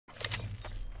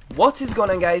What is going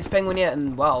on, guys? Penguin here,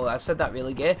 and well, I said that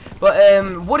really gay. But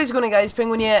what is going on, guys?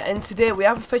 Penguin here, and today we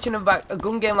have fetching back a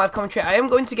gun game live commentary. I am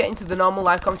going to get into the normal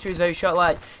live commentaries very short,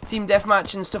 like team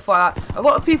deathmatch and stuff like that. A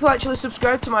lot of people actually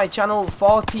subscribe to my channel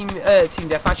for team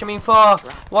deathmatch. I mean, for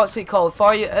what's it called?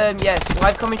 For yes,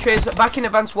 live commentaries. Back in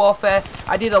Advanced Warfare,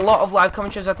 I did a lot of live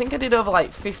commentaries. I think I did over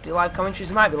like 50 live commentaries.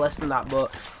 It might be less than that,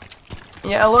 but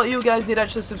yeah, a lot of you guys did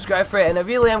actually subscribe for it, and I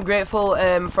really am grateful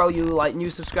for all you like new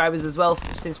subscribers as well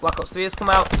since Black Ops 3 has come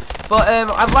out. But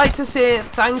I'd like to say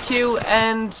thank you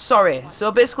and sorry. So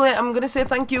basically, I'm gonna say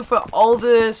thank you for all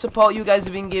the support you guys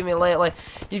have been giving me lately.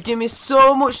 You've given me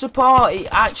so much support; it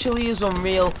actually is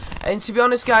unreal. And to be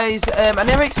honest, guys, I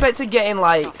never expected getting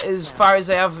like as far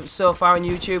as I have so far on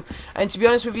YouTube. And to be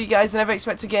honest with you guys, I never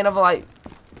expected getting over like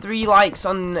 3 likes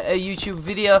on a YouTube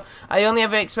video. I only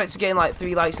ever expected getting like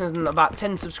 3 likes and about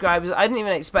 10 subscribers. I didn't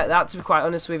even expect that, to be quite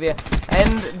honest with you.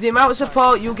 And the amount of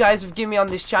support you guys have given me on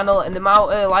this channel and the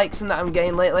amount of likes and that I'm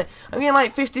getting lately, I'm getting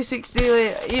like 50,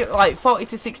 60, like 40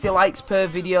 to 60 likes per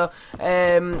video.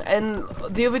 And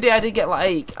the other day I did get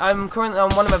like, I'm currently on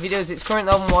one of my videos, it's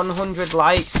currently on 100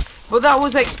 likes. But that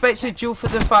was expected due for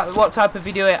the fact what type of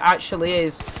video it actually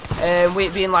is. With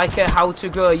it being like a how to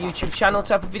grow a YouTube channel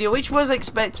type of video, which was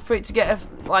expected for it to get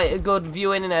a good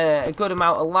viewing and a good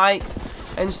amount of likes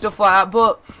and stuff like that.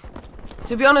 But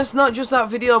to be honest, not just that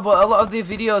video, but a lot of the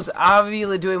videos are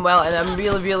really doing well, and I'm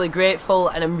really grateful,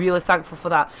 and I'm really thankful for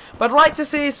that. But I'd like to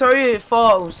say sorry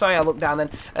for, oh, sorry I looked down then,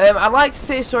 I'd like to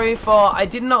say sorry for, I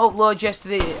did not upload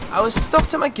yesterday. I was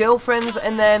stopped at my girlfriend's,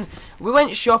 and then we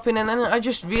went shopping, and then I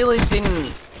just really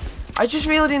didn't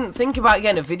think about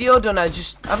getting a video done. I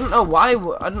don't know why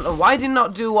I did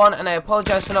not do one, and I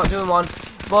apologize for not doing one.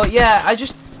 But yeah, I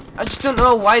just don't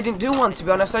know why I didn't do one, to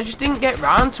be honest. I just didn't get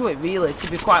round to it, really,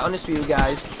 to be quite honest with you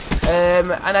guys.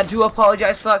 And I do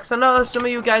apologise for that, because I know some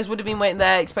of you guys would have been waiting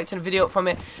there expecting a video from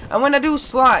me. And when I do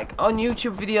slack on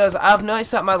YouTube videos, I've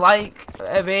noticed that my like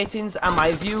ratings and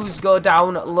my views go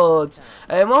down loads.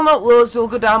 Well, not loads, they'll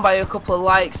go down by a couple of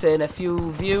likes and a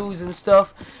few views and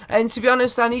stuff. And to be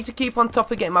honest, I need to keep on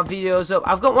top of getting my videos up.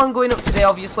 I've got one going up today,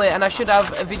 obviously, and I should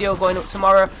have a video going up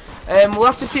tomorrow. We'll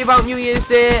have to see about New Year's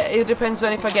Day. It depends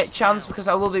on if I get a chance, because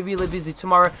I will be really busy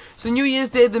tomorrow. So New Year's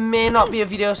Day there may not be a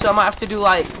video, so I might have to do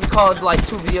like record like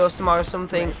 2 videos tomorrow or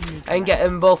something and get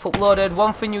them both uploaded.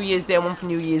 One for New Year's Day and one for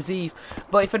New Year's Eve.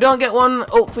 But if I don't get one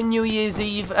up for New Year's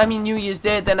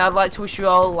Day, then I'd like to wish you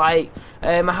all like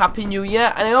a happy New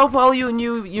Year, and I hope all you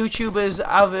new YouTubers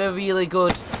have a really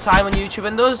good time on YouTube,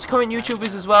 and those current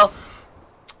YouTubers as well.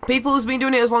 People who's been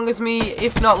doing it as long as me,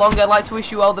 if not longer, I'd like to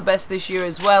wish you all the best this year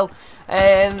as well.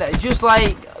 And just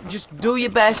do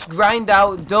your best, grind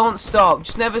out, don't stop,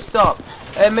 just never stop.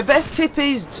 My best tip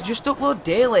is to just upload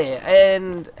daily,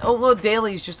 and upload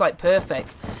daily is just like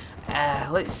perfect.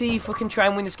 Let's see if we can try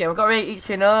and win this game. I've got right itch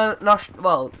in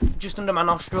well, just under my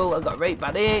nostril. I've got right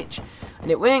bad itch, and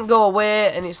it won't go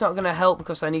away, and it's not going to help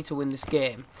because I need to win this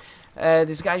game.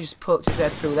 This guy just poked his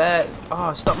head through there.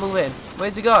 Oh, stop moving.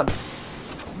 Where's he gone?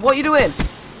 What are you doing?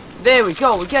 There we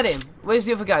go, we get him. Where's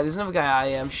the other guy? There's another guy. I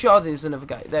am sure there's another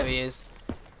guy. There he is.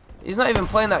 He's not even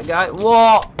playing that guy.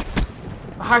 What?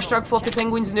 Hashtag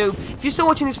FloppyPenguin's noob. If you're still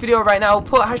watching this video right now,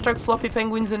 put hashtag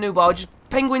FloppyPenguin's a noob, or just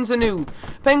Penguin's a noob.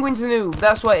 Penguin's a noob.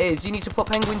 That's what it is. You need to put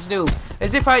Penguin's noob.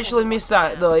 As if I actually missed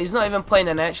that, though. He's not even playing,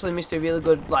 and I actually missed a really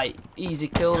good, like, easy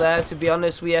kill there, to be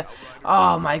honest with you.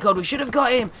 Oh my god, we should have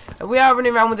got him. We are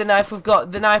running around with the knife. We've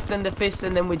got the knife, then the fist,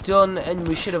 and then we're done, and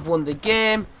we should have won the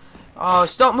game. Oh,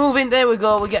 stop moving. There we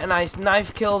go. We get a nice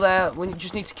knife kill there. We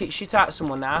just need to kick shit out of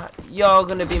someone now. You're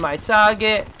going to be my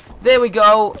target. There we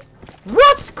go.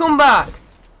 What? Come back.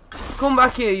 Come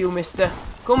back here, you mister.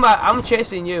 Come back. I'm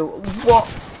chasing you. What?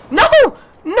 No!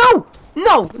 No!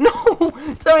 No! No!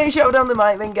 Sorry I shouted down the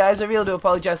mic then, guys. I really do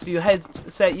apologise for you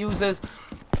headset users.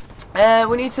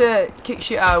 We need to kick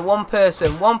shit out of one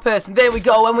person. There we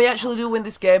go, and we actually do win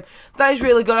this game. That is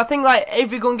really good. I think like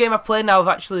every gun game I've played now I've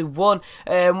actually won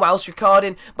whilst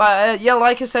recording. But yeah,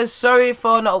 like I said, sorry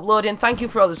for not uploading. Thank you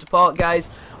for all the support, guys.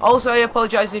 Also, I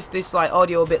apologise if this like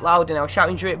audio a bit loud and I was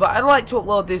shouting through it, but I'd like to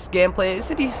upload this gameplay.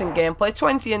 It's a decent gameplay,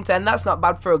 20 and 10. That's not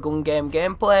bad for a gun game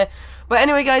gameplay. But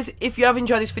anyway, guys, if you have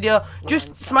enjoyed this video,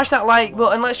 just smash that like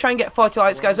button. Let's try and get 40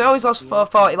 likes, guys. I always lost for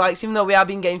 40 likes, even though we have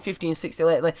been getting 50 and 60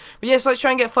 lately. But yes, let's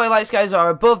try and get 40 likes, guys, or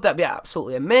above. That'd be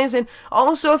absolutely amazing.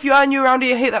 Also, if you are new around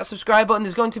here, hit that subscribe button.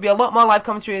 There's going to be a lot more live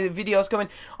commentary videos coming.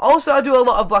 Also, I do a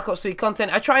lot of Black Ops 3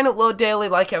 content. I try and upload daily,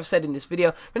 like I've said in this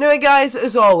video. But anyway, guys,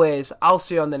 as always, I'll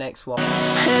see you on the next one.